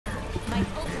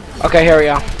Okay, here we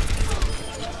go.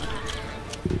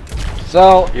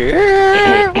 So,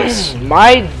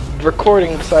 my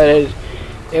recording decided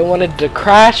it wanted to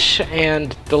crash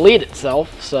and delete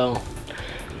itself, so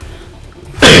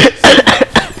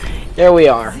there we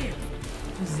are.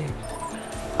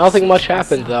 I don't think much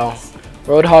happened though.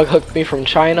 Roadhog hooked me from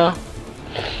China,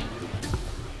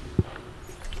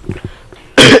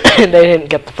 and they didn't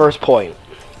get the first point.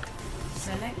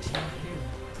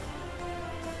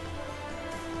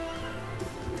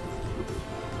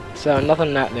 So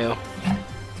nothing that new.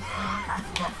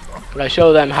 But I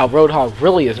show them how Roadhog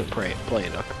really isn't played.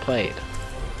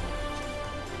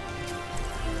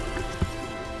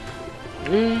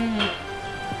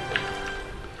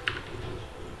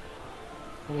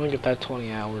 I'm gonna get that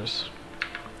 20 hours.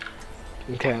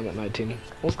 Okay, I'm at 19.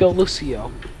 Let's go,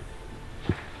 Lucio.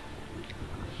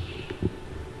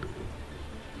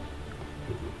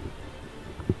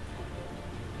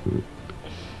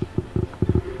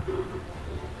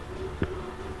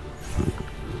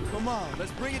 Come on,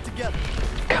 let's bring it together.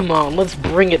 Come on, let's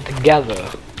bring it together.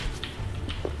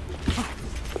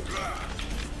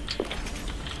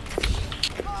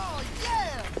 Oh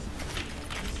yeah!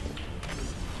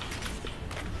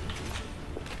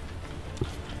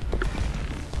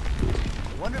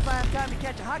 I wonder if I have time to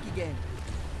catch a hockey game.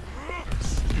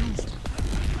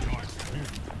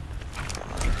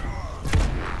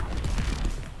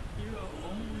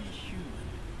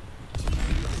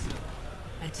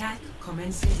 Attack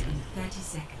commences in 30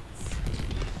 seconds.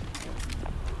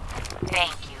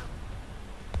 Thank you.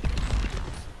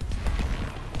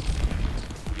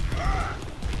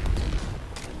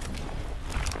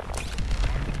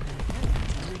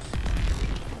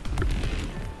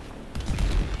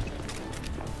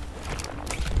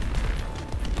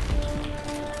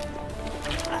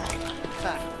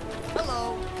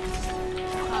 Hello.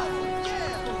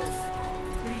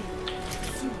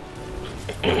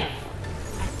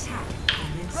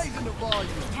 Raising the volume.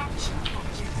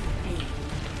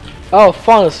 Oh,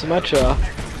 fun, Symmetra.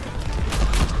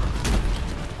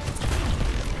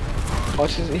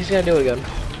 Watch this, he's gonna do it again.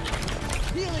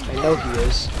 I know he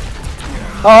is.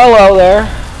 Oh, hello there.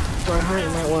 You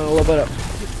might want a little bit up.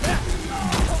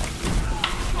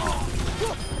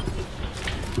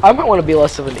 I might want to be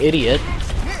less of an idiot.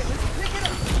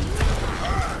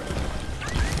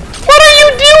 What are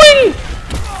you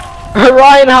doing?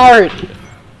 Reinhardt!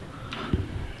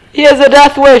 He has a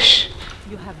death wish!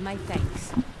 You have my thanks.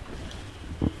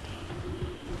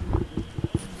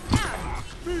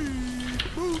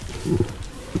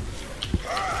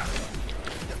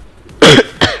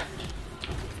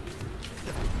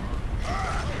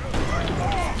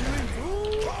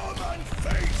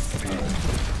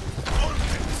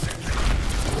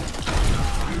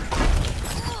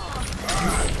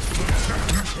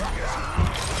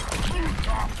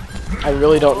 I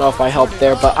really don't know if I helped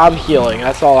there, but I'm healing.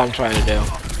 That's all I'm trying to do.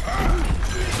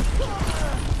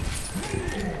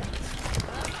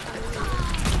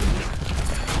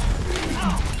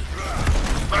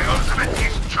 My ultimate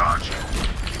is charging.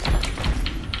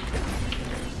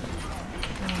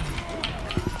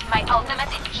 My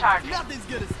ultimate is charged. Nothing's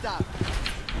gonna stop.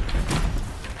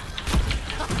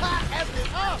 F it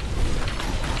up.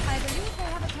 I believe they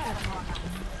have a telephone.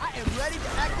 I am ready to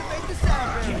activate the sound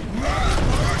barrier.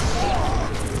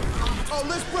 Oh,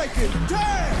 let's break it.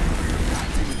 Damn!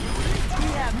 We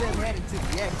have them headed to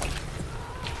the exit.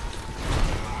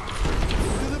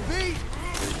 To the beat.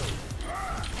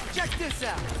 Check this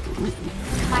out.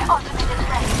 My ultimate is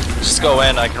ready. Just go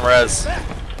in, I can res.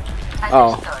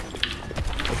 Oh.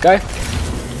 Okay.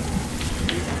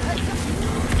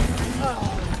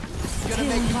 It's gonna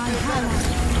make you feel better.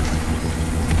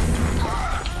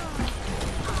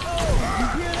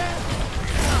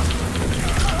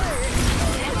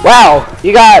 Wow,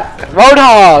 you got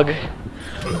Roadhog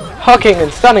hooking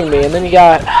and stunning me, and then you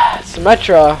got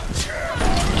Symmetra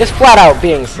just flat out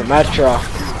being Symmetra.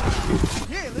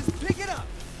 Here, let's pick it up.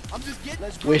 I'm just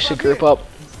getting. We should group up.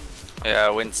 Yeah,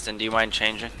 Winston, do you mind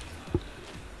changing?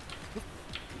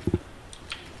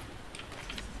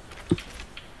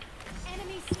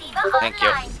 Thank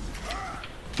you.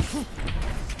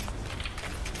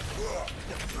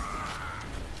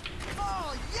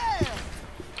 Oh yeah!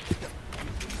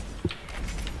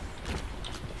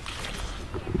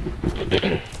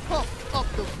 Pump up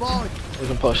the volume. We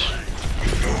can push.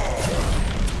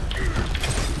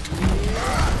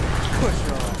 Push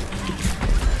on.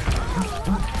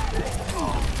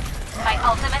 My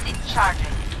ultimate is charging.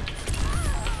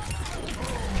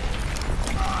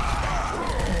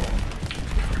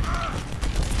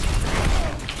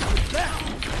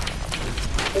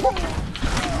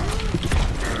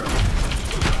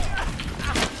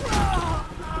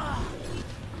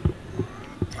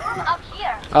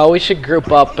 We should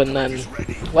group up and then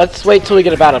let's wait till we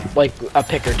get about a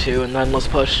pick or two and then let's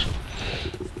push.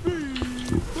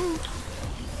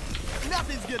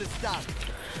 Nothing's gonna stop me.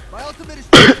 My ultimate is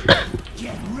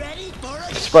get ready for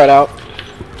a Spread out.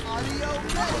 audio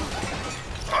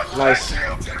ready. Nice.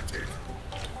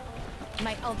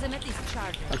 My ultimate is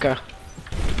charging. Okay.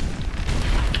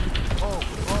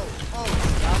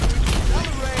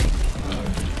 Accelerate.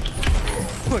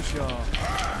 Push off.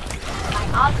 My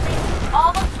ultimate is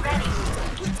almost ready.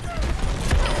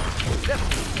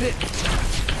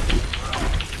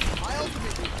 My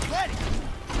ultimate is ready.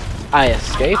 I My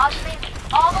escaped. ultimate is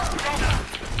almost ready.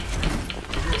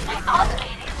 My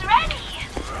ultimate is ready.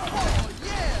 Oh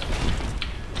yeah.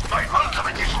 My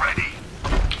ultimate is ready.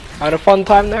 Had a fun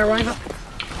time there, Rhino?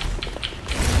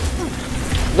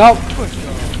 Nope.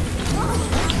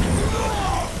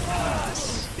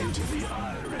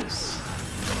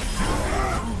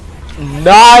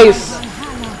 Nice!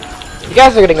 You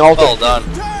guys are getting ulted. Well done.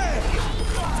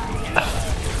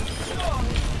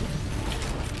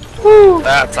 Woo.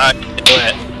 That's how you do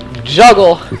it.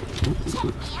 Juggle.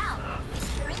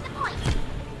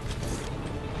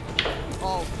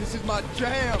 Oh, this is my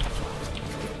jam.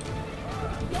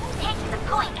 Take the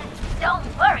point. Don't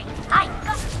worry. I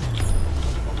got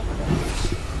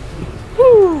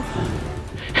Woo.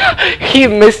 He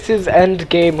missed his end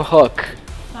game hook.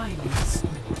 Final score.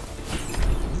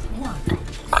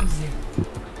 1-0.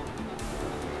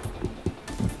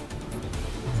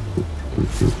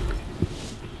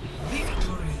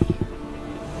 Victory.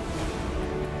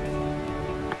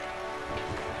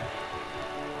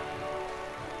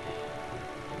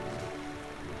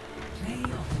 Play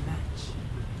of the match.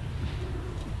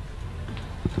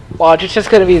 Watch, it's just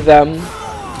gonna be them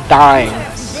dying.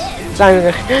 It's not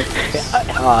even gonna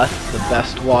that's the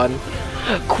best one.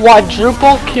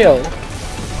 Quadruple kill.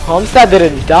 Homestead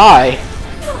didn't die.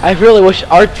 I really wish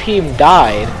our team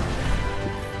died.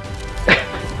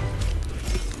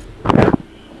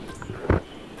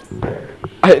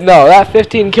 No, that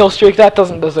 15 kill streak, that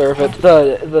doesn't deserve it.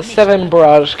 The 7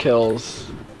 barrage kills.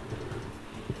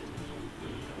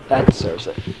 That deserves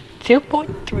it.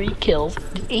 2.3 kills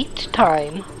each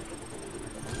time.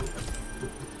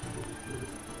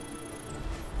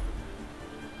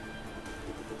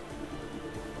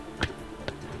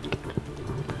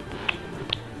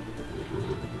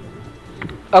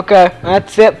 Okay,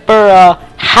 that's it for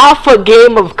half a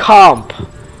game of comp.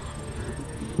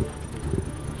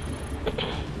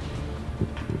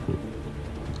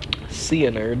 See ya,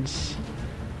 nerds.